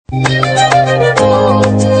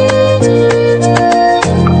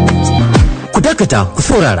dakata ku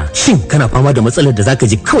saurara. Shin kana fama da matsalar da zaka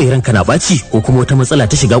ji kawai ranka na baci ko kuma wata matsala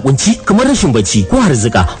ta shiga kunci kamar rashin bacci ko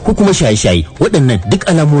harzuka ko kuma shaye-shaye? Waɗannan duk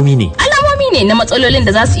alamomi ne na matsalolin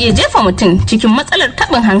da za su iya jefa mutum cikin matsalar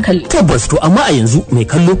taɓin hankali. Tabbas, to amma a yanzu mai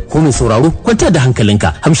kallo ko mai sauraro kwanta da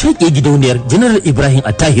hankalinka. Hamshakiyar gidauniyar General Ibrahim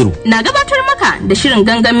Attahiru na gabatar maka da shirin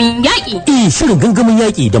gangamin yaƙi. Shirin gangamin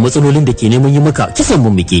yaƙi da matsalolin da ke neman yi maka kisan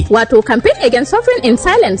mummuke. Wato Campaign Against Suffering in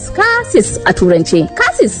Silence, CASIS a turance.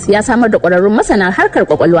 CASIS ya samar da ƙwararrun masana harkar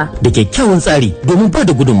kwakwalwa da kyakkyawan tsari domin ba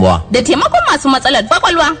da gudunmawa da taimakon masu matsalar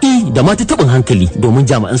kwakwalwa da mata taɓin hankali domin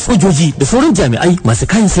jami'an sojoji da sauran jami'ai masu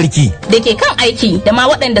kayan sarki da ke kan aiki da ma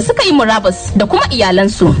waɗanda suka yi murabus da kuma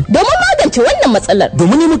iyalansu domin magance wannan matsalar.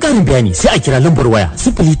 Domin neman ƙarin bayani sai a kira lambar waya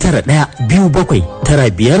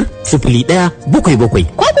 09127901777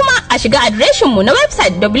 ko kuma a shiga adireshinmu na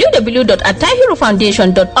website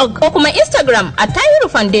www.attahirufoundation.org ko kuma Instagram Attahiru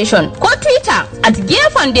Foundation ko Twitter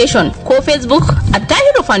 @GearFoundation ko Facebook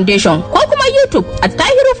Attahiru Foundation ko kuma YouTube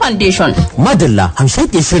Attahiru Foundation. Madalla,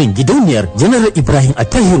 hamshake shirin gidauniyar General Ibrahim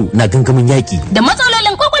Attahiru na gangamin yaƙi da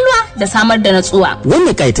matsalolin kwakwalwa da samar da natsuwa.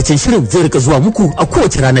 Wannan kayataccen shirin zai rika zuwa muku a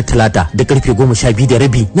kowace ranar Talata da karfe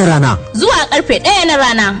 12:30 na rana zuwa karfe 1 na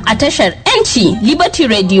rana a tashar Yanci Liberty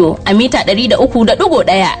Radio a mita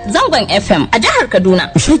 103.1 zangon FM a jihar Kaduna.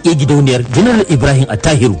 Hamshake gidauniyar General Ibrahim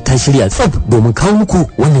Attahiru ta shirya tsaf domin kawo muku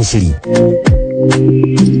wannan shiri.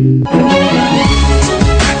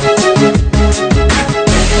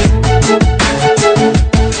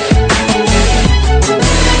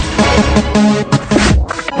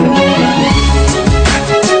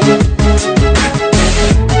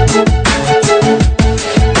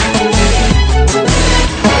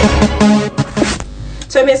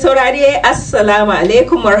 mai saurare assalamu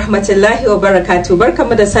alaikum wa rahmatullahi wa barakatuh,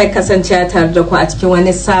 barkamu da sai kasancewa tare da ku a cikin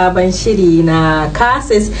wani sabon shiri na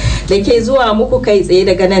CASIS da ke zuwa muku kai tsaye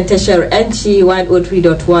daga nan tashar Yanci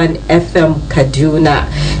 103.1 FM Kaduna.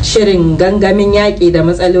 Shirin gangamin yaƙi da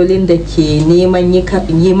matsalolin da ke neman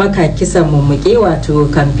yi maka kisan mummuke, wato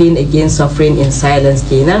Campaign Against Suffering in Silence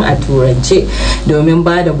kenan a turance, domin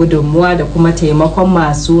ba da gudunmuwa da kuma taimakon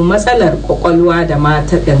masu matsalar kwakwalwa da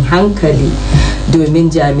mataɗin hankali, domin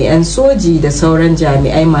jami'an soji da sauran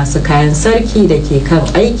jami'ai masu kayan sarki da ke kan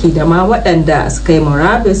aiki da ma waɗanda suka yi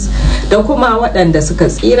murabus da kuma waɗanda suka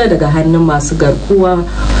tsira daga hannun masu garkuwa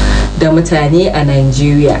da mutane a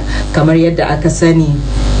Najeriya. Kamar yadda aka sani,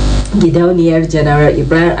 gidauniyar General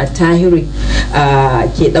Ibrahim Attahiru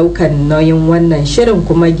ke daukan nauyin wannan shirin,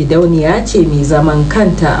 kuma gidauniya ce mai zaman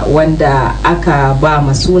kanta wanda aka ba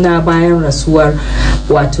suna bayan rasuwar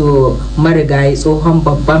wato marigayi tsohon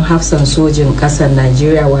babban hafsan sojin kasar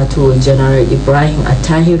Najeriya wato General Ibrahim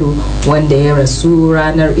Attahiru, wanda ya rasu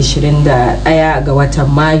ranar 21 ga watan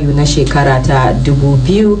Mayu na shekara ta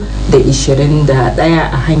 2021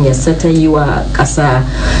 a hanyar ta yi wa ƙasa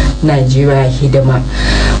Najeriya hidima.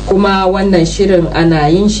 Kuma wannan shirin ana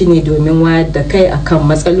yin shi ne domin wayar da kai akan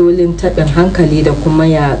matsalolin taɓin hankali da kuma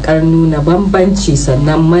yaƙar nuna bambanci.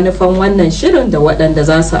 Sannan manufan wannan shirin da waɗanda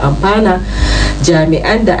za su amfana,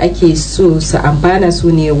 jami'an da ake so su amfana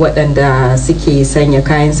su ne waɗanda suke sanya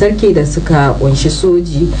kayan sarki da suka kunshi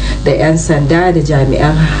soji da 'yan sanda da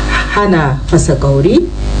jami'an hana fasa ƙauri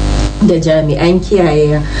da jami'an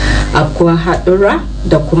kiyaye afkuwa haɗura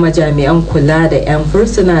da kuma jami'an kula da 'yan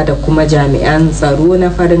fursuna da kuma jami'an tsaro na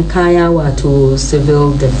farin kaya wato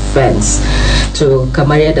civil defense. To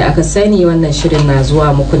kamar yadda aka sani, wannan shirin na zuwa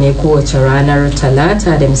muku ne kowace ranar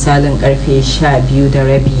Talata da misalin karfe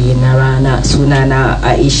 12:30 na rana. Sunana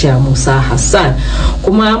Aisha Musa Hassan,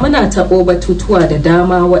 kuma muna taɓo batutuwa da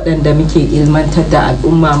dama waɗanda muke ilmantar da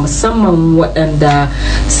al'umma, musamman waɗanda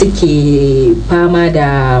suke fama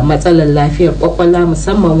da matsalar lafiyar kwakwalwa,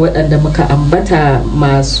 musamman waɗanda muka ambata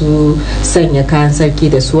masu sanya kayan sarki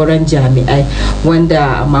da sauran jami'ai,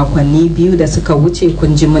 wanda makonni biyu da suka wuce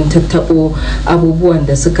kun ji mun tattaɓo abubuwan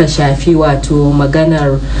da suka shafi wato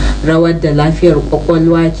maganar rawar da lafiyar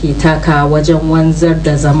kwakwalwa ke taka wajen wanzar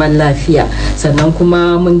da zaman lafiya. Sannan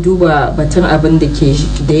kuma mun duba batun abin da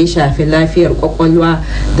ya shafi lafiyar kwakwalwa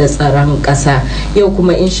da tsaron ƙasa. Yau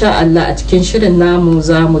kuma insha Allah a cikin shirin namu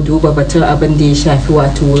za mu duba batun abin da ya shafi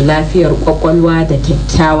wato lafiyar kwakwalwa da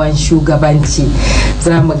kyakkyawan shugabanci.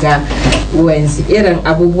 Za mu ga wa'insu irin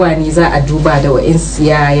abubuwa ne za a duba da wa'insu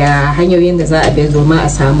yaya hanyoyin da za a bi domin a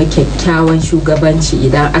samu kyakkyawan shugabanci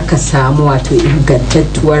idan aka samu wato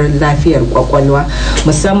ingantattuwar lafiyar kwakwalwa,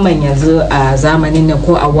 musamman yanzu a zamanin nan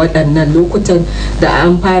ko a waɗannan lokutan da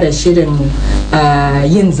an fara shirin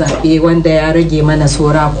yin zaɓe, wanda ya rage mana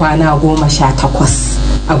saura kwana 18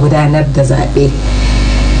 a gudanar da zaɓe.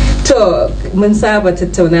 To mun saba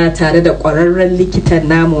tattauna tare da ƙwararren likitan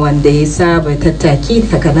namu wanda ya saba tattaki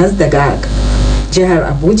takanas daga jihar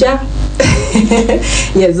Abuja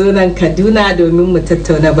ya zo nan Kaduna domin mu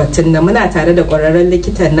tattauna batun na. Muna tare da ƙwararren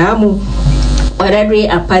likitan namu, ƙwararre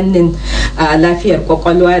a fannin lafiyar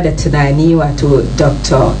kwakwalwa da tunani, wato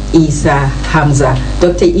Dr. Isa Hamza.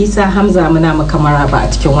 Dr. Isa Hamza, muna maka maraba a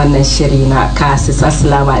cikin wannan shiri na CASIS.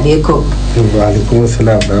 Assalamu alaikum. Wa alaikum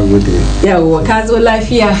assalam, na gode. Yawwa, ka zo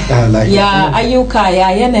lafiya? Ya ayyuka, ya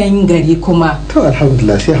yanayin gari kuma? To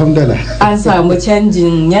alhamdulillah, sai hamdala. An samu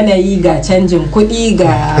canjin yanayi, ga canjin kuɗi,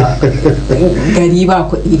 ga gari ba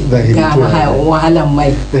kuɗi, ga wahalan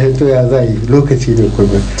mai. To ya zai lokaci ne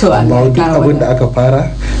kuma. To amma duk abin da aka fara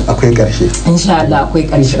akwai ƙarshe. Insha Allah akwai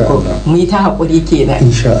ƙarshe ko. Mu yi ta haƙuri kenan.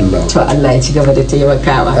 Insha Allah. To Allah ya ci gaba da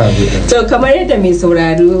taimakawa. To kamar yadda mai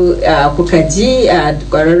sauraro kuka ji a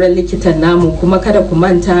ƙwararren likitan namu, kuma kada ku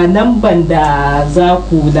manta namban da za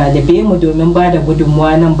ku lalabe mu domin ba da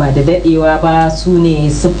gudunmuwa nan ba da daɗewa ba su ne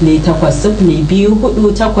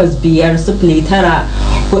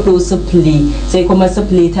 0802450940 sai kuma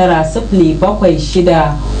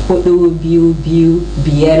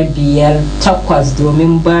 0907642255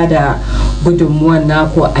 domin ba da gudunmuwan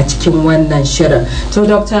naku a cikin wannan shirin. To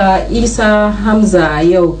Dr. Isa Hamza,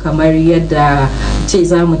 yau kamar yadda ce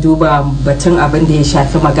za mu duba batun abin da ya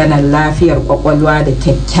shafi maganar lafiyar kwakwalwa da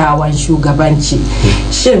kyakkyawan shugabanci.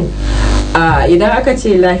 Shin idan aka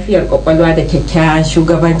ce lafiyar kwakwalwa da kyakkyawan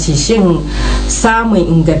shugabanci, shin samun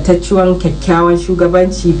ingantaccen kyakkyawan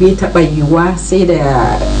shugabanci bai taɓa yiwuwa sai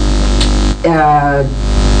da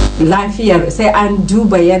lafiyar, sai an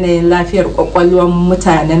duba yanayin lafiyar kwakwalwar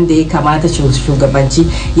mutanen da ya kamata shugabanci?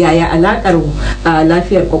 Yaya alakar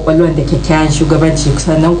lafiyar kwakwalwar da kyakkyawan shugabanci?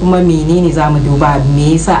 Sannan kuma menene za mu duba,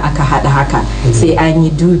 me yasa aka haɗa haka sai an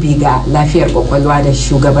yi dubi ga lafiyar kwakwalwa da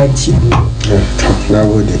shugabanci? Na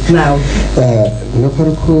gode. Na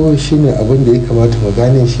farko shine abin da ya kamata mu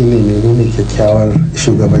gane shine menene kyakkyawar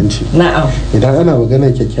shugabanci. Na'am. Idan ana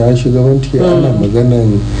magana kyakkyawar shugabanci, ana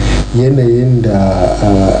maganan yanayin da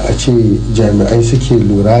a ce jami'ai suke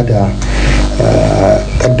lura da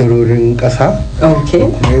kaddarorin ƙasa,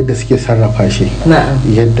 kuma yadda suke sarrafa shi,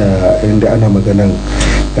 yadda ana maganan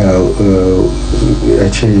a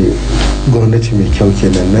ce gwamnati mai kyau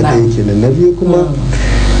kenan, na ɗaya kenan. Na biyu kuma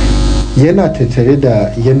yana tattare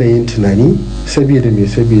da yanayin tunani, saboda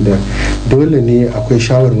dole ne akwai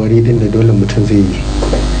shawarwari din da dole mutum zai yi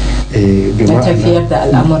na tafiyar da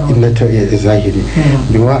al'amuran na zahiri.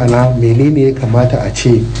 bi ma'ana menene ya kamata a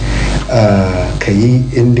ce ka yi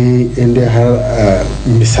inda har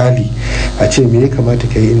misali a ce me ya kamata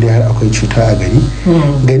ka yi inda har akwai cuta a gari,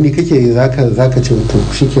 gani kake zaka ce to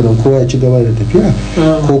shikenan kowa ya ci gaba da tafiya,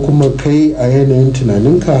 ko kuma kai a yanayin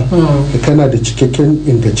tunaninka kana da cikakken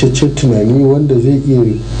ingantaccen tunani wanda zai iya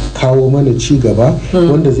kawo mana ci gaba,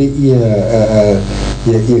 wanda zai iya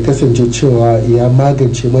ya kasance cewa ya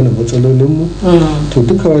magance mana matsalolinmu. To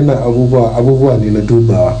duka wannan abubuwa ne na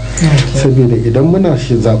dubawa, saboda idan muna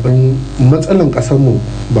zaben matsalan kasanmu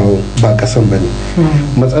ba kasan ba ne,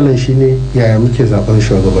 matsalan shi ne yaya muke zaben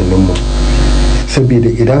shugabanninmu. saboda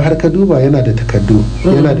idan har ka duba yana da takardu,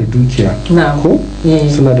 yana da dukiya, ko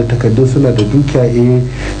suna da takardu, suna da dukiya,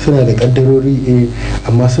 suna da kaddarori,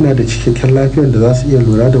 amma suna da cikakken lafiyar da za su iya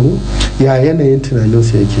lura da mu. Ya yanayin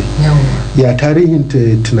tunaninsu yake, ya tarihin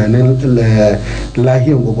tunanin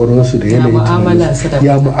lahiyar kwakwalwarsu da yanayin tunaninsu,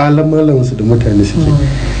 ya mu'amalansu da mutane suke.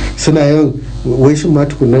 Suna yau wai shi ma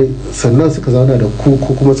tukunai sannan suka zauna da ku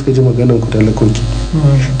ko kuma suka ji maganan ku talakoki.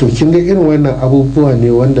 To kin ga irin wannan abubuwa ne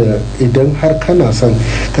wanda idan har kana son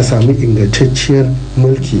ka sami ingantacciyar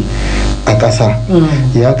mulki a ƙasa,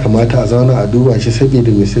 ya kamata a zauna a duba shi,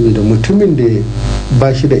 saboda mutumin da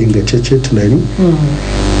ba shi da ingantaccen tunani,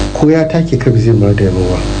 ko ya take ka zai ma da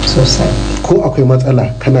yawa sosai, ko akwai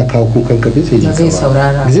matsala kana kawo kukan ka bai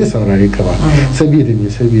zai saurare ka ba.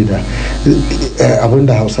 saboda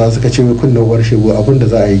abinda Hausa suka ce kunnen warshe abinda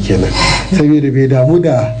za a yi kenan, saboda bai damu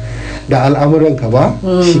da al'amuran ka ba,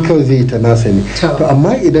 shi kawai zai yi ta nasa ne. To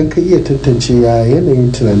amma idan ka iya tantance ya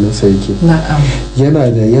yanayin tunaninsa yake, yana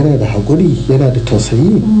da haƙuri, yana da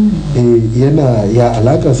tausayi, yana ya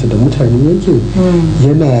alakarsa da mutane yake,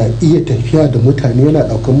 yana iya tafiya da mutane, yana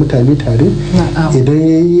ɗaukar mutane tare. Idan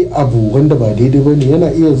ya yi abu wanda ba daidai ba ne,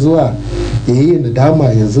 yana iya zuwa ya yi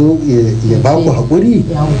nadama, ya zo ya ba ku haƙuri,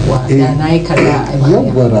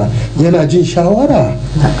 yawwara yana jin shawara.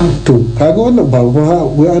 To kaga wannan ba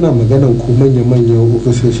wai ana maganan ku manya-manyan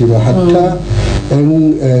ofisoshi ba, hatta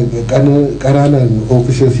yan ƙananan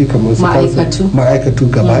ofisoshi kamar su ma'aikatu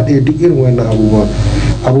gaba ɗaya, duk irin wannan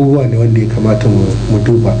abubuwa ne wanda ya kamata mu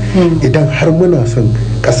duba. Idan har muna son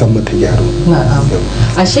kasan mu ta gyaru.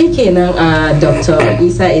 Ashe kenan a Dr.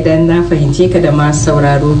 Isa idan na fahimce ka da masu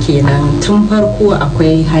sauraro kenan tun farko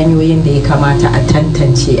akwai hanyoyin da ya kamata a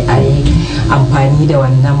tantance a yi amfani da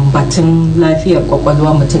wannan batun lafiyar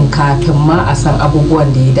kwakwalwa mutum kafin ma a san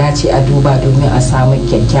abubuwan da ya dace a duba domin a samu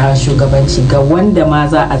kyakkyawan shugabanci ga wanda ma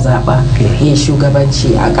za a zaba ya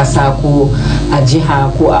shugabanci a ƙasa ko a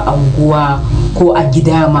jiha ko a anguwa ko a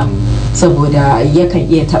gida ma saboda yakan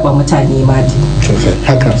iya taba mutane ma sosai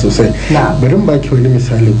haka sosai. Bari in baki wani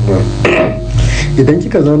misali kuma idan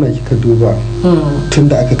kika zauna kika duba tun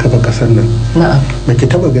da aka kafa kasar nan ba ki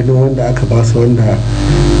taba ganin wanda aka ba su wanda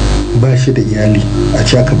ba shi da iyali a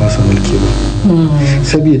ce aka ba su mulki ba.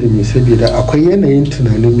 Saboda me? Saboda akwai yanayin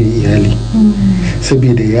tunanin mai iyali,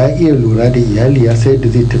 saboda ya iya lura da iyali, ya sayar da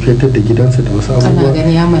zai tafiyar da gidansa da wasu abubuwa,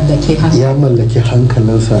 ya mallaki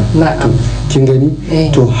hankalinsa. Kin gani?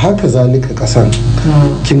 To haka zalika kasan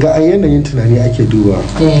kin ga ai yanayin tunani ake duba,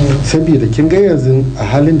 saboda kin ga yanzu a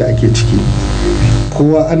halin da ake ciki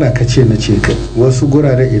kowa ana kace na ce wasu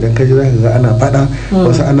gurare idan ka ji zaka ga ana fada,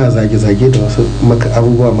 wasu ana zage-zage da wasu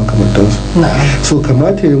abubuwa makamantansu. So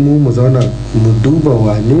kamata ya mu zauna mu duba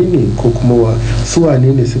wane ne ko kuma su wane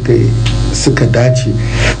ne suka dace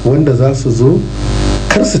wanda za su zo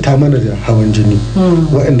kar su ta mana da hawan jini,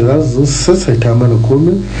 waɗanda za su zo su sassaita mana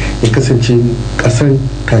komai ya kasance ƙasan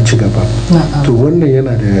ta ci gaba. To wannan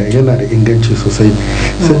yana da inganci sosai,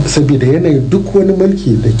 saboda yanayin duk wani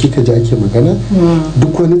mulki da kika ji ake magana,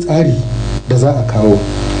 duk wani tsari da za a kawo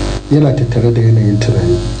yana tattare da yanayin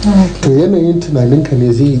tunani. To yanayin tunaninka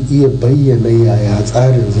ne zai iya bayyana yaya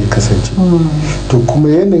tsarin zai kasance, to kuma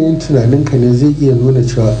yanayin tunaninka ne zai iya nuna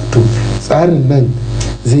cewa to tsarin nan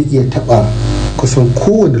zai iya taɓa kusan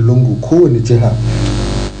kowane lungu kowane jiha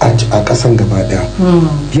a kasan gaba daya.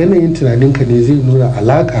 Yanayin tunaninka ne zai nuna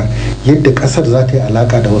alaka yadda kasar za ta yi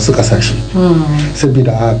alaka da wasu kasashe,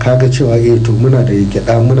 saboda a kaga cewa to muna da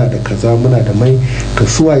gyada, muna da kaza, muna da mai, to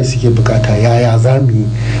suwaye suke bukata, yaya za mu yi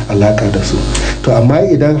alaka da su. To amma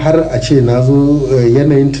idan har a ce na zo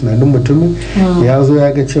yanayin tunanin mutumin ya zo ya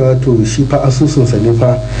ga cewa to shi fa asusunsa ne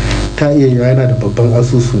fa ta iya yawa yana da babban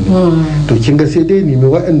asusu ne, to kin ga sai dai nemi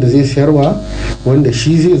waɗanda zai sayarwa wanda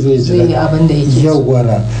shi zai zo ya jira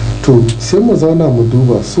yawara. To sai mu zauna mu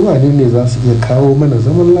duba su wane ne za su iya kawo mana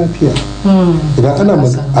zaman lafiya idan ana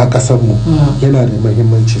a kasar mu, yana da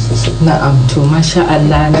muhimmanci sosai. Na'am, to masha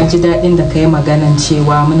Allah, na ji daɗin da kai maganan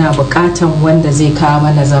cewa muna buƙatan wanda zai kawo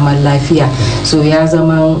mana zaman lafiya. So ya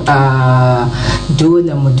zama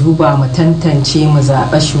dole mu duba mu tantance mu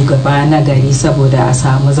zaɓa shugaba na gari saboda a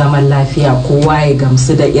samu zaman lafiya, kowa ya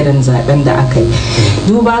gamsu da irin zaɓen da aka yi.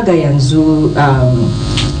 Duba ga yanzu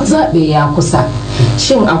zaɓe ya kusa,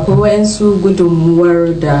 shin akwai wayansu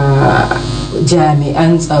gudunmuwar da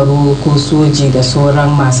jami'an tsaro ko soji da sauran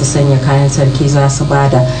masu sanya kayan sarki za su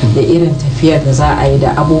bada da irin tafiyar da za a yi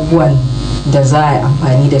da abubuwan da za a yi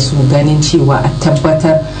amfani da su ganin cewa a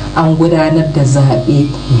tabbatar an gudanar da zaɓe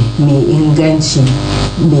mai inganci,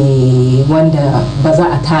 mai wanda ba za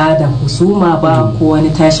a tada husuma ba ko wani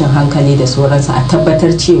tashin hankali da sauransu, a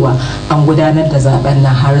tabbatar cewa an gudanar da zaben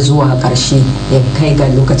nan har zuwa ƙarshe ya kai ga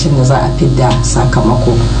lokacin da za a fidda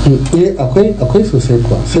sakamako. Akwai sosai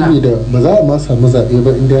kuwa, saboda ba za a ma samu zaɓe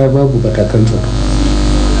ba inda ya babu batakan tsaro.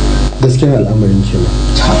 Gaskiyar al'amarin kenan.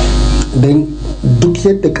 Don duk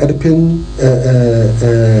yadda karfin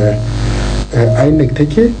INEC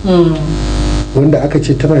take wanda aka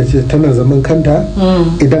ce tana zaman kanta,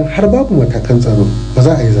 idan har babu matakan tsaro ba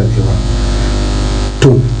za a yi zaɓe ba.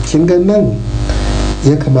 To kin ga nan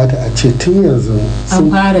ya kamata a ce tun yanzu an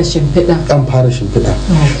fara shimfiɗa.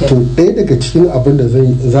 To ɗaya daga cikin abin da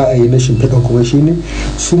za a yi na shimfiɗa kuma shine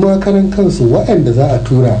su ma karan kansu waɗanda za a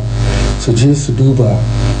tura su je su duba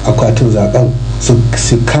akwatin zaben, su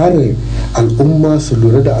kare al'umma, su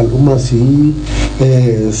lura da al'umma, su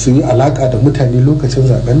yi alaka da mutane lokacin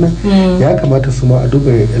zaben nan, ya kamata su ma a duba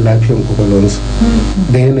lafiyar kwakwalwarsu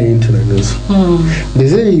da yanayin tunaninsu. da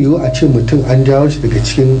zai yiwu a ce mutum an jawo shi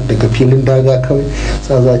daga filin daga kawai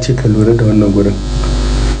sa za a ce ka lura da wannan gurin,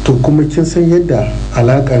 to kuma kin san yadda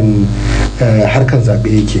alakan harkar zaɓe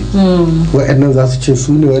yake, wa'annan za su ce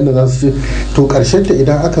su ne, wa'annan za su ce, to ƙarshen ta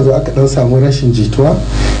idan aka zo aka ɗan samu rashin jituwa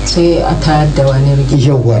sai a tayar da wani rikici.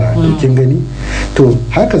 Yawwara, kin gani. To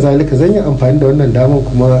haka zalika zan yi amfani da wannan dama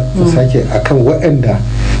kuma in sake akan wa'anda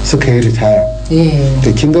suka yi ritaya.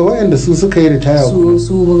 To kin ga wa'anda su suka yi ritaya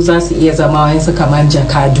su za su iya zama wayansu kamar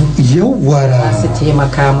jakadu. Yawwara. Za su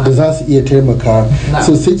taimaka ma. Da za su iya taimaka.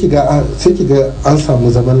 So sai ki ga an samu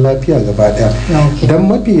zaman lafiya gaba daya. Dan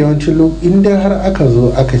mafi yawancin inda har aka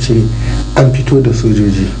zo aka ce an fito da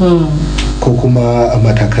sojoji ko kuma a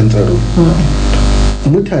matakan tsaro.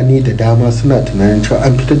 mutane da dama suna tunanin cewa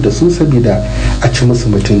an fitar da su saboda a ci musu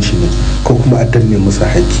mutunci ne ko kuma a danne musu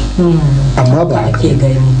haƙƙi, amma ba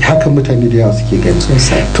haka mutane da yawa suke gani.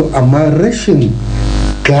 To amma rashin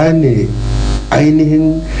gane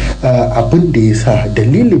ainihin abin da ya sa,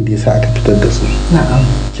 dalilin da ya sa aka fitar da su,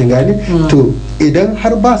 kin gane? To idan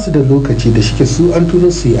har ba su da lokaci da shike su an turo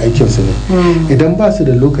su yi aikin su ne, idan ba su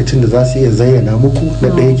da lokacin da za su iya zayyana muku na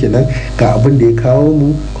ɗaya kenan ga abin da ya kawo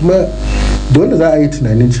mu, kuma dole za a yi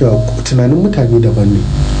tunanin cewa tunanin mutane daban ne.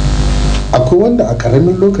 Akwai wanda a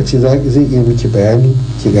karamin lokaci zai iya miki bayani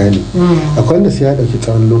ki gane, akwai wanda sai ya dauki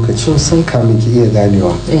tsawon lokaci kamin ki iya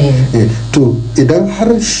ganewa. To idan har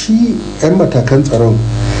shi 'yan matakan tsaron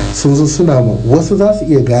sun zo suna ma wasu za su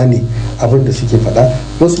iya gane abin da suke faɗa,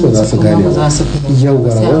 wasu ba za su gane ba. Yau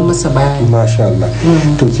masha Allah.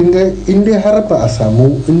 To kin ga in dai har ba a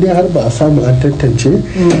samu an tantance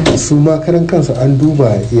su ma karan kansu an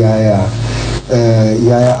duba yaya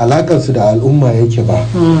alakarsu da al'umma yake ba,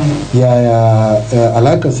 yaya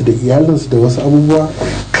alakarsu da iyalinsu da wasu abubuwa,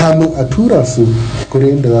 kamun a tura su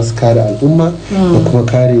gurin da za su kare al'umma da kuma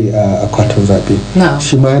kare akwatin zaɓe.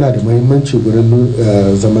 Shi ma yana da muhimmanci gurin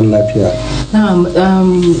zaman lafiya.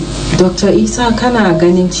 Dr. Isa, kana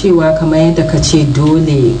ganin cewa kamar yadda ka ce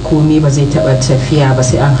dole komai ba zai taɓa tafiya ba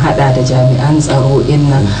sai an hada da jami'an tsaro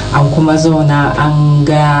nan, an kuma zauna an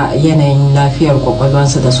ga yanayin lafiyar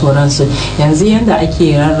kwakwalwansu da sauransu. Yanzu yadda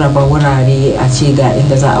ake rarraba wurare a ce ga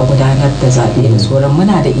inda za a gudanar da zaɓe da sauran,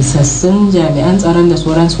 muna da isassun jami'an tsaron da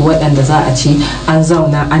sauransu waɗanda za a ce an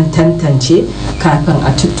zauna an tantance kafin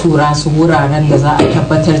a tuttura su wuraren da za a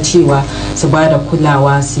tabbatar cewa su ba da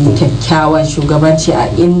kulawa, su yi kyakkyawan shugabanci a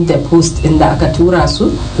inda post inda aka tura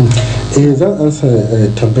su. Zan ansa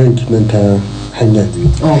tambayar kinan ta hanya biyu.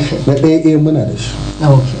 Na ɗaya muna da shi.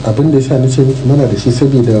 Abin da yasa nace miki muna da shi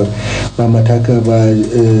saboda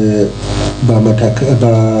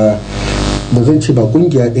ba zan ce ba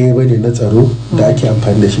kungiya ɗaya bane na tsaro da ake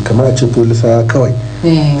amfani da shi, kamar a ce polisa kawai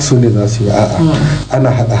su ne za su yi, a'a ana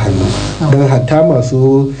haɗa hannu don hatta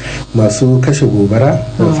masu kashe gobara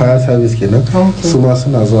fire service kenan su ma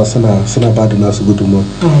suna zuwa suna ba da nasu gudunmawa.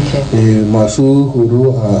 Masu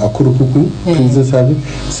horo a kurkuku prison service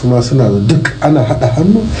su ma suna duk ana haɗa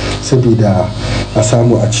hannu saboda a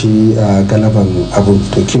samu a ci galaban abu.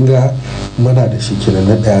 To kin ga muna da shi kenan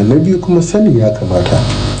na ɗaya. Na biyu kuma sani ya kamata.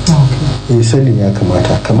 Sanin ya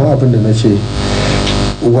kamata, kamar abin da na ce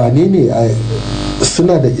wane ne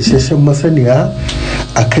suna da isasshen masaniya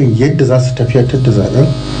akan yadda za su tafiyatar da zaben.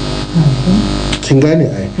 Kin gane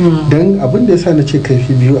ai, don abin da ya sa na ce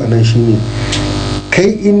kaifi biyu a nan shine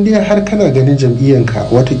kai indiya har kana ganin jam'iyyanka,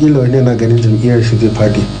 watakila wani yana ganin jam'iyyar shi zai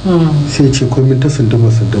fadi sai ce komin ta sunduma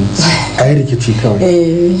a yi rikici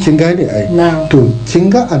kawai. Kin gane ai, to kin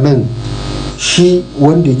ga a nan shi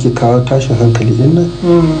wanda yake kawo tashin hankali din nan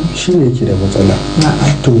shi ne yake da matsala.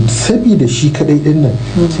 To sabida shi kadai din nan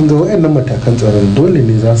kin ga wayannan matakan tsaron dole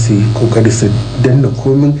ne za su yi kokari su danna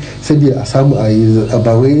komin saboda a samu a yi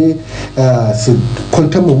ba wai su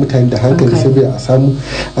kwantar ma mutane da hankali saboda a samu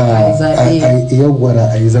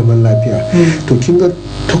yawwara a yi zaman lafiya. To kin ga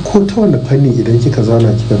ta wani fanni idan kika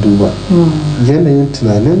zauna kika duba yanayin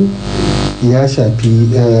tunanin ya shafi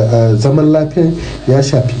zaman lafiyan, ya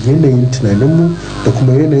shafi yanayin tunaninmu da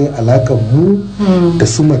kuma yanayin alaƙarmu da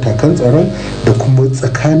su matakan tsaron da kuma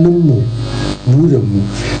tsakaninmu mu da mu.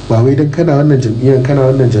 Ba wai don kana wannan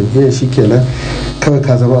jam'iyyar shi kenan kawai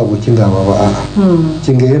ka zama abokin gaba ba, a'a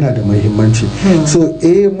kin ga yana da muhimmanci. So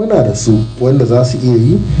muna da su wanda za su iya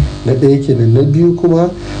yi, na ɗaya kenan. Na biyu kuma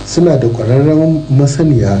suna da ƙwararren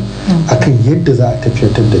masaniya akan yadda za a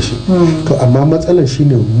tafiyatar da shi. To amma matsalar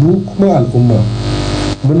shine mu kuma al'umma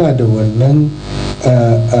muna da wannan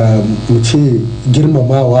mu ce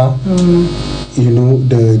girmamawa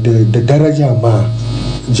da daraja ma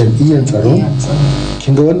jam'iyyar tsaro.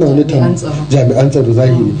 Kin ga wannan wani jami'an tsaro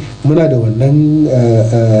zahiri muna da wannan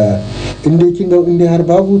inda har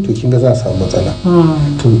babu to kin ga za a samu matsala.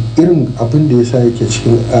 To irin abin da yasa yake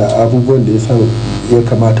cikin abubuwan da yasa ya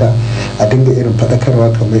kamata a dinga irin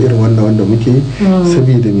faɗakarwa kamar irin wannan wanda muke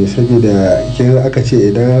saboda kin aka ce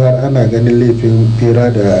idan har ana ganin laifin fera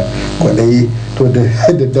da kwaɗayi to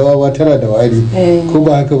da dawawa tana da wari ko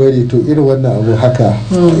ba haka bane, to irin wannan abu haka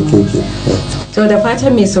ke. To da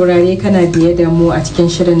fatan mai saurare kana biye da mu a cikin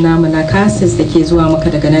shirin namu na CASIS da ke zuwa maka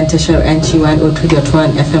daga nan tashar NC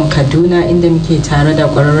 102.1 FM Kaduna, inda muke tare da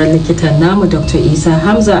ƙwararren likitan namu Dr. Isa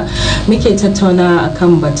Hamza. Muke tattauna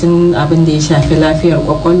akan batun abin da ya shafi lafiyar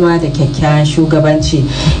kwakwalwa da kyakkyawan shugabanci,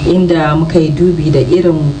 inda muka yi dubi da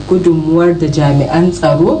irin gudunmuwar da jami'an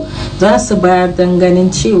tsaro za su bayar don ganin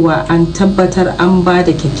cewa an tabbatar tabbatar an ba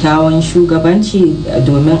da kyakkyawan shugabanci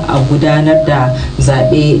domin a gudanar da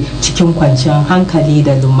zaɓe cikin kwanciyar hankali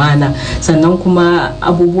da lumana, sannan kuma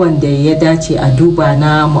abubuwan da ya dace a duba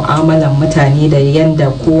na mu'amalan mutane da yadda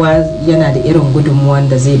kowa yana da irin gudunmuwan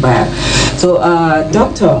da zai bayar. So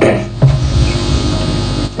doctor,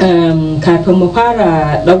 kafin mu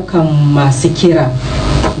fara ɗaukan masu kira,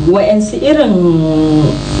 wa'yansu irin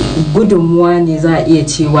gudunmuwa ne za a iya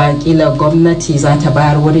cewa kila gwamnati za ta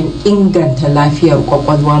bayar wurin inganta lafiyar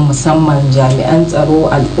kwakwalwa, musamman jami'an tsaro,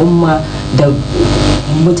 al'umma da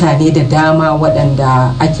mutane da dama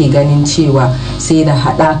waɗanda ake ganin cewa sai da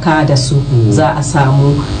haɗaka da su za a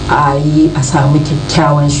samu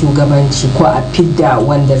kyakkyawan shugabanci ko a fidda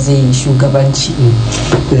wanda zai yi shugabanci.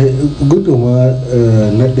 Gudunmuwa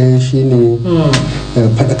na ɗaya shine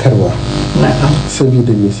faɗakarwa.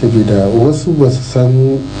 Saboda wasu ba su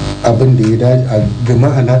san abin da ya dace, ga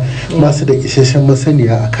ma'ana masu da isasshen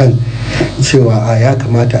masaniya akan cewa ya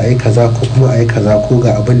kamata a yi kaza ko kuma a yi kaza ko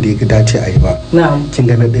ga abin da ya dace a yi ba. Kin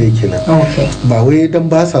ga na ɗaya kenan. Ba wai dan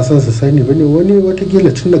ba sa son su sani bane, wani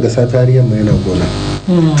watakila tun daga safe har yamma yana gona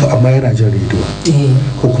to amma yana jin rediyo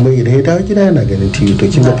ko kuma idan ya dawo gida yana ganin TV, to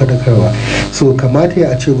kin ga faɗakarwa. So kamata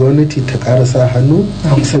ya a ce gwamnati ta ƙara sa hannu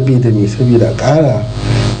saboda a ƙara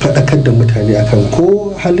faɗakar da mutane akan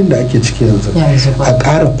ko halin da ake ciki yanzu, a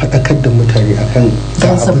ƙara faɗakar da mutane akan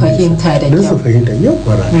don su fahimta da kyau, don su fahimta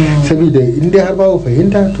yawara, saboda in dai har babu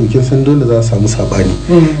fahimta to kin san dole za a samu sabani.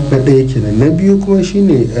 Na ɗaya kenan. Na biyu kuma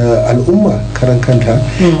shine al'umma karan kanta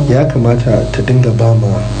ya kamata ta dinga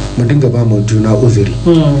ba ma juna uzuri.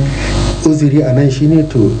 Uzuri a nan shine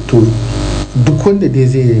to duk wanda dai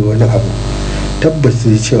zai yi wani abu tabbas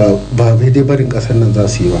sai cewa ba bai dai barin kasar nan za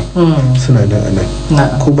su yi ba, suna nan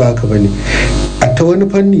anan ko ba haka bane. A ta wani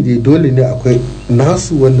fanni dai dole ne akwai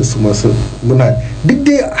nasu wanda su masu muna duk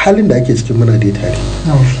dai halin da ake cikin muna dai tare,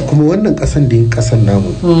 kuma wannan kasan da yin kasan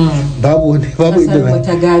namu babu inda mu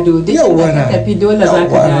ta gado duk inda ka tafi dole za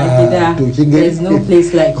ka ga gida, there is no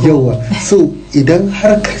place like home. So idan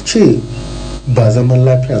har ka ce ba zaman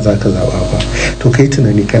lafiya za ka zaba ba, to kai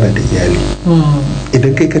tunani kana da iyali.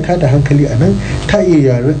 Idan kai ka tada hankali a nan, ta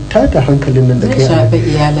iya tada hankalin nan da kai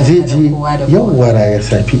zai ji yawara ya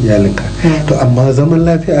shafi iyalinka. To amma zaman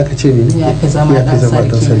lafiya aka ce mene? Ya fi zama dan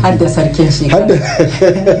sarki, har da sarkin shi.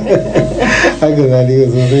 Haka zalika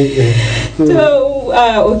sosai.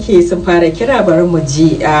 To ok, sun fara kira, bari mu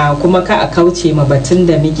ji kuma ka a kauce ma batun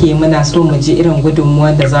da muke, muna so mu ji irin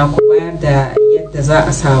gudunmuwan da za ku bayar da yadda za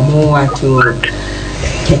a samu wato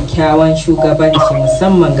kyakkyawan shugabanci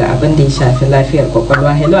musamman ga abin da ya shafi lafiyar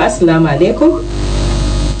kwakwalwa. Hello, assalamu alaikum.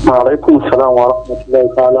 Wa alaikum salam wa rahmatullahi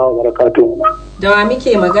ta'ala wa barakatuh. Da wa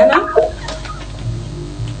muke magana?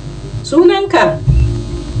 Sunanka?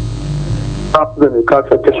 Hamza ne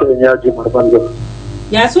kasa tashin yaji marbanza.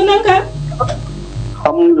 Ya sunanka?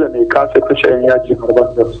 Hamza ne kasa tashin yaji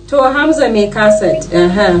marbanza. To Hamza mai kaset.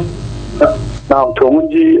 Na'am, to mun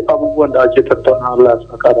ji abubuwan da ake tattauna, Allah ya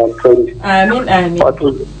saka da alkhairi. Amin.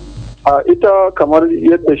 Wato ita kamar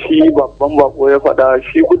yadda shi babban bako ya faɗa,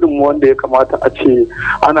 shi gudunmuwan da ya kamata a ce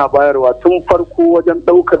ana bayarwa tun farko wajen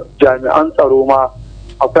ɗaukar jami'an tsaro ma,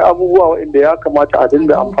 akwai abubuwa waɗanda ya kamata a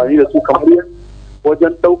dinga amfani da su, kamar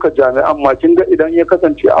wajen ɗaukar jami'an ma kin ga idan ya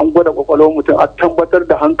kasance an gwada kwakwalwar mutum a tabbatar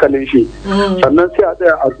da hankalin shi, sannan sai a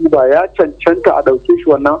tsaya a duba ya cancanta a ɗauke shi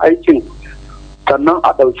wannan aikin, sannan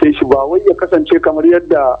a ɗauke shi, ba wai ya kasance kamar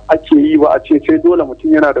yadda ake yi ba a ce sai dole mutum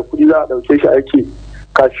yana da kuɗi za a ɗauke shi aiki.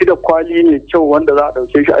 Kashi da kwali ne kyau wanda za a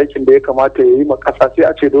ɗauke shi aikin da ya kamata ya yi ma ƙasa, sai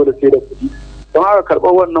a ce dole sai da kuɗi. Don haka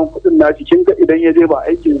karɓar wannan kuɗin na kin ga idan ya je ba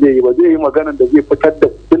aikin zai yi ba, zai yi maganar da zai fitar da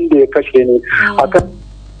kuɗin da ya kashe ne.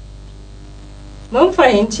 Mun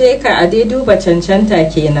fahimce ka, a dai duba cancanta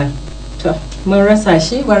kenan. To mun rasa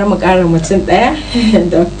shi, bari mu ƙara mutum ɗaya.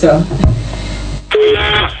 Doctor.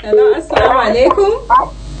 Hello, assalamu alaikum.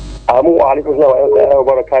 Amu wa alaikum salam wa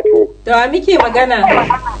barakatuh. Da wa muke magana?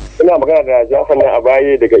 Ina magana da Jafar ne a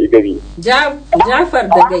baye daga Igabi. Jafar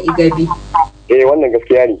daga Igabi. Wannan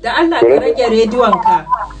gaskiya ne. Da Allah ka rage rediyon ka.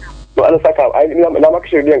 To Allah saka, na maka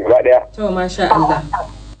rediyon gaba daya. To masha Allah.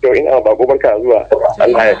 To ina ba gobar ka zuwa.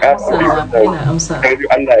 Allah ya kara. Ina amsa.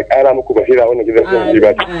 Allah ya kara muku basira wannan gidan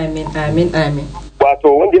ba. Amin.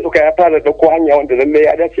 Wato wanda ya suka ya fara dauko hanya wanda lalle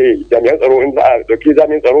ya dace jami'an tsaro, in za a dauki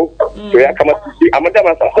jami'an tsaro to ya kamata shi, amma da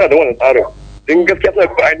ma suna da wannan tsarin. Din gaskiya suna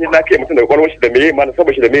da ainihin lafiya mutum da kwakwalwar shi da meye ma na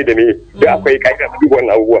saba shi da meye da akwai ka'ida da duba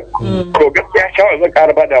wannan abubuwa. To gaskiya shawara zan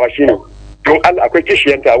ƙara badawa shine don Allah akwai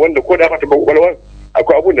kishiyanta wanda ko da ba ta kwakwalwar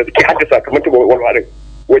akwai abubuwan da suke haddasa kamar ta kwakwalwa din.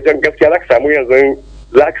 Wajen gaskiya za ka samu yanzu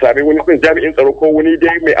za ka sami wani jami'in tsaro ko wani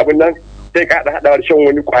dai mai abin nan sai ka haɗawa da shan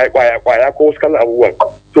wani kwaya ko wasu kallon abubuwan.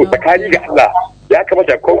 to tsakani ga Allah ya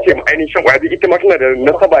kamata kauce mu ainihin shan kwaya ita ma tana da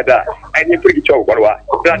nasaba da ainihin firgicewa kwakwalwa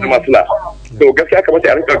tana da masula to gaskiya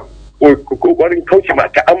kamata a rinka kokarin kauce ma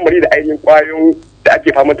ta'ammali da ainihin kwayoyin da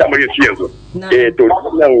ake fama ta'ammali da shi yanzu to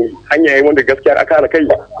nan hanya yi wanda gaskiya aka hana kai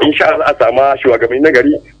insha Allah za a samu shugabanni na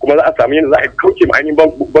gari kuma za a samu yadda za a kauce ma ainihin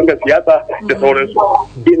bangan siyasa da sauransu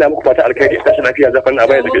ina muku fata alkhairi a tashi lafiya zafin na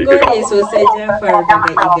baya daga Igabi. Mun gode sosai Jafar daga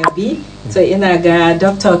Igabi. To ina ga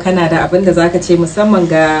Dr. kana da abin da zaka ce musamman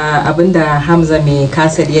ga abin da Hamza mai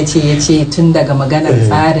kasar ya ce tun daga maganar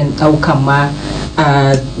tsarin daukan ma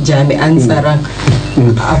jami'an tsaron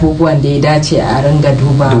abubuwan da ya dace a ringa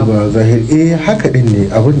duba zahiri haka din ne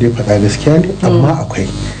abin da ya faɗa gaskiya ne amma akwai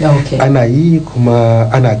ana yi kuma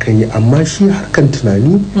ana kan yi amma shi harkan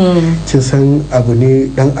tunani kin san abu ne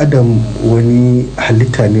dan adam wani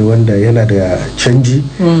halitta ne wanda yana da canji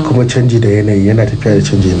kuma canji da yanayi yana tafiya da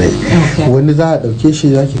canji yanayi wani za a ɗauke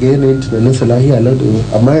shi za ki ga yanayin tunanin sa lahiya lau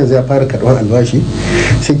amma yanzu ya fara karɓar albashi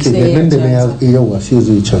sai ke ga nan da na yawa sai ya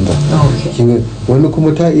zo ya canza wani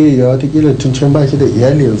kuma ta iya yawa watakila tun can ba shi da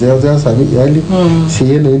iyali yanzu ya sami iyali sai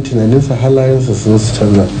yanayin tunaninsa halayensa su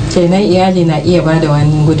canza kenan iyali na iya bada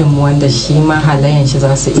wani gudunmuwan da shi ma halayen shi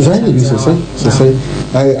za su iya canzawa sosai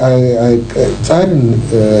a tsarin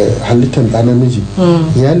halittar ɗan namiji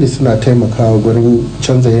iyali suna taimakawa gurin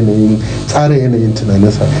canza yanayin tsara yanayin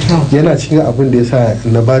tunaninsa yana cikin abin da ya sa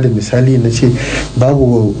na bada misali na ce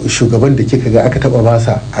babu shugaban da kika ga aka taba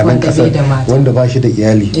basa a nan kasar wanda ba shi da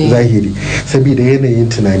iyali zahiri saboda yanayin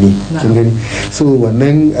tunani kin gani so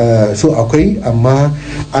wannan so akwai amma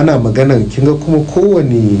ana maganan kin ga kuma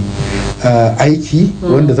kowane aiki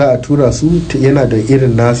wanda za a tura su yana da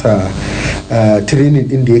irin nasa training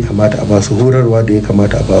din da ya kamata a basu horarwa da ya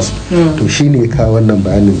kamata a basu to shine ka wannan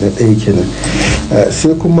bayanin da ɗaya kenan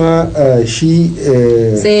sai kuma shi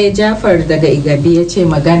sai Jafar daga Igabi ya ce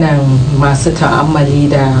maganan masu ta'ammali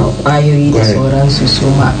da kwayoyi da sauransu su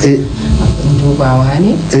ma dubawa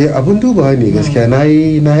ne? abun dubawa ne gaskiya na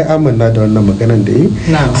yi amanna da wannan maganan da yi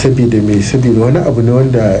saboda wani abu ne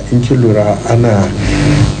wanda in kin lura ana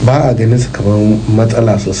ba a ganin su kamar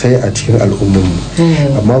matsala sosai a cikin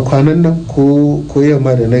al'ummarmu amma kwanan nan ko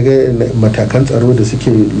yamma da na ga matakan tsaro da suke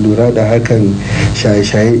lura da hakan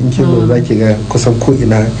shaye-shaye in kin lura za ki ga kusan ko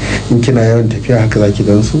ina in kina yawan tafiya haka za ki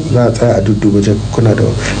gansu za a tsaya a dudduba kuna da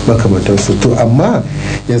makamantansu to amma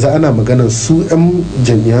yanzu ana maganar su 'yan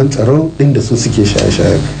jami'an tsaro din da su suke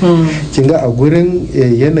shaye-shaye kin ga a gurin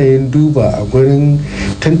yanayin duba a gurin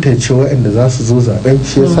tantance waɗanda za su zo zaben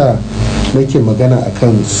shi yasa nake magana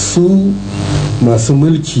akan su masu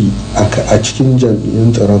mulki a cikin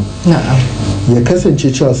jami'an tsaron ya kasance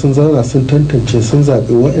cewa sun zauna sun tantance sun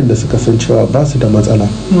zaɓi waɗanda suka san cewa ba su da matsala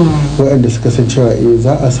waɗanda suka san cewa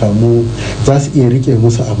za a samu za su iya rike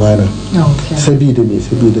musu amana sabida me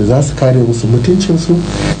sabida za su kare musu mutuncinsu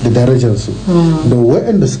da darajarsu da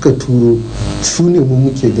waɗanda suka turo su ne mu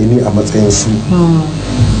muke gani a matsayin su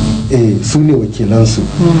su ne wakilansu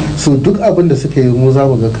so duk abin da suka yi mu za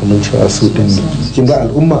mu ga kamar cewa su din ne kin ga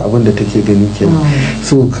al'umma abin da take gani kenan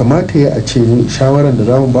so kamata ya a ce shawaran da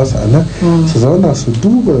zamu ba su a nan su zauna su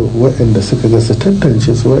duba waɗanda suka ga su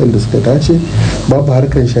tantance su waɗanda suka dace babu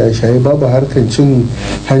harkan shaye-shaye babu harkan cin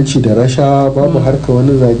hanci da rasha babu harkan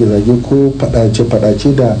wani zage-zage ko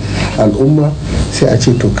faɗace da al'umma sai a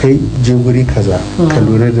ce to kai je guri kaza ka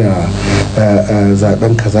lura da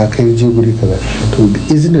zaben kaza kai je guri kaza to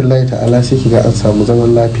izinin Allah ta'ala sai kiga an samu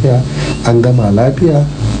zaman lafiya an gama lafiya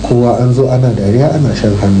kowa an zo ana dariya ana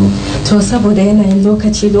shan hannu to saboda yanayin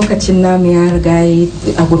lokacin namu ya riga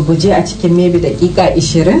a gurguje a cikin maybe dakika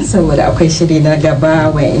 20 saboda akwai shiri na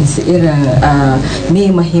gaba wa'insu irin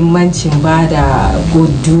me muhimmancin ba da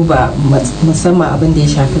duba musamman abin da ya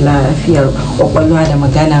shafi lafiyar kwakwalwa da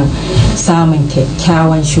maganan samun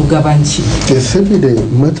kyakkyawan shugabanci saboda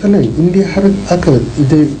matsalan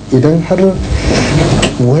idan har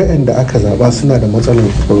wayanda aka zaba suna da matsalar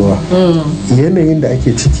kwakwalwa yanayin da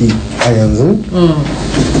ake ciki a yanzu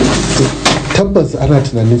tabbas ana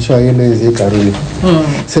tunanin cewa yanayin zai karu ne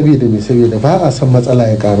saboda ba a son matsala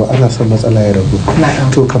ya karu ana son matsala ya ragu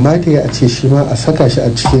to kamata ya ce shi ma a saka shi a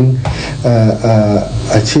cikin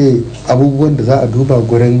a ce abubuwan da za a duba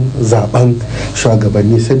gurin zaben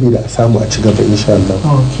shugabanni saboda a samu a ci gaba insha Allah.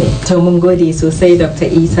 To mun gode sosai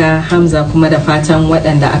Dr. Isa Hamza kuma da fatan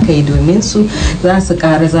waɗanda aka yi domin su za su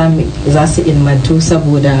ƙara za su ilmantu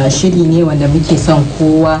saboda shiri ne wanda muke son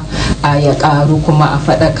kowa ya ƙaru kuma a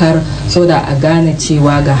faɗakar so da a gane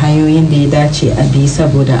cewa ga hanyoyin da ya dace a bi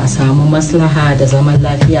saboda a samu maslaha da zaman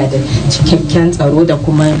lafiya da cikakken tsaro da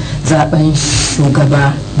kuma zaben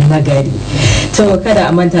shugaba na gari. To kada kada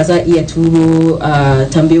a manta za a iya turo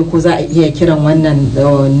tambayo ko za a iya kiran wannan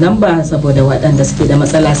namba saboda waɗanda suke da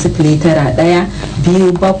matsala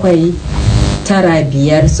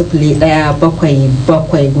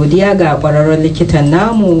 09127950177. Godiya ga ƙwararrun likitan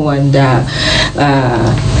namu wanda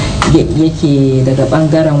yake daga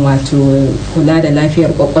bangaren wato kula da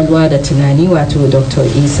lafiyar kwakwalwa da tunani wato Dr.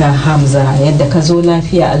 Isa Hamza. Yadda ka zo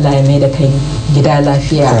lafiya, Allah ya mai da kai gida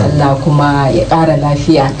lafiya, Allah kuma ya ƙara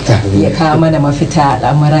lafiya, ya kawo mana mafita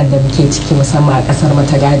al'amuran da muke ciki musamman a ƙasar mu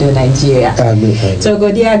ta gado Najeriya. So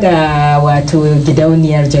godiya ga wato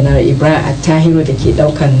gidauniyar Janar Ibrahim Attahiru da ke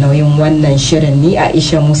ɗaukan nauyin wannan shirin. Ni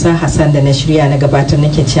Aisha Musa Hassan da na shirya na gabatar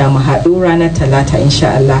nake cewa mu haɗu ranar Talata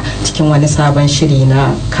insha Allah cikin wani sabon shiri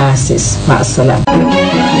na CASIS. Ma'assalam.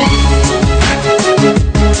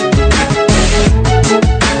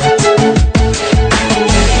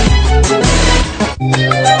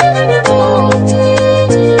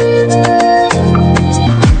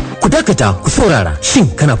 Ku saurara, shin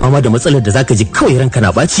kana fama da matsalar da zaka ji kawai ranka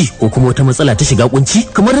na ɓaci ko kuma wata matsala ta shiga kunci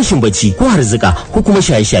kamar rashin bacci ko harzuka ko kuma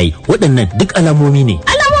shaye-shaye? Waɗannan duk alamomi ne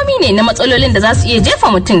ne na matsalolin da za su iya jefa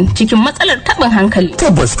mutum cikin matsalar taɓin hankali.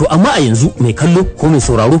 Tabbas, to amma a yanzu mai kallo ko mai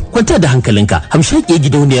sauraro kwanta da hankalinka. Hamshake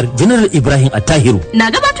gidauniyar General Ibrahim Attahiru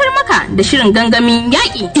na gabatar maka da shirin gangamin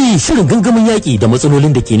yaƙi. Shirin gangamin yaƙi da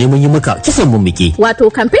matsalolin da ke neman yi maka kisan mummuke.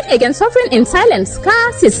 Wato Campaign Against Suffering in Silence,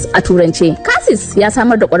 CASIS a turance. CASIS ya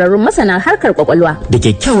samar da ƙwararrun masana harkar kwakwalwa da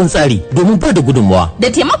kyakkyawan tsari domin ba da gudunmawa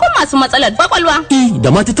da taimakon masu matsalar kwakwalwa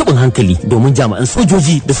da mata taɓin hankali domin jami'an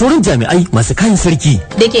sojoji da sauran jami'ai masu kayan sarki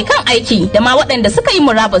da ke kan aiki da ma waɗanda suka yi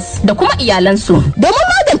murabus da kuma iyalansu domin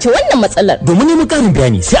magance wannan matsalar. Domin neman ƙarin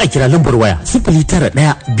bayani sai a kira lambar waya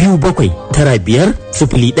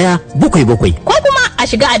 09127950177 ko kuma a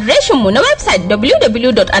shiga adireshinmu na website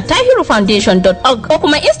www.attahirufoundation.org ko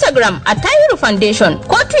kuma Instagram Attahiru Foundation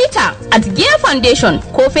ko Twitter @Gear Foundation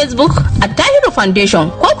ko Facebook Attahiru Foundation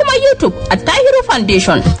ko kuma YouTube Attahiru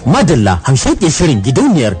Foundation. Madalla, hamshake shirin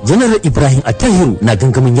gidauniyar General Ibrahim Attahiru na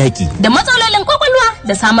gangamin yaki da matsalolin kwakwalwa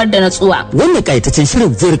da samar da natsuwa. Wannan kayataccen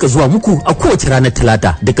shirin zai rika zuwa muku a kowace ranar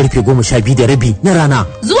Talata da karfe 12:30 na rana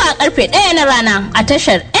zuwa karfe 1 na rana a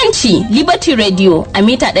tashar Yanci Liberty Radio a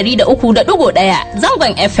mita 103.1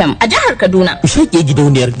 zangon FM a jihar Kaduna. Hamshake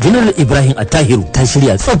gidauniyar General Ibrahim Attahiru ta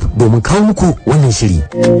shirya tsaf domin kawo muku wannan shiri.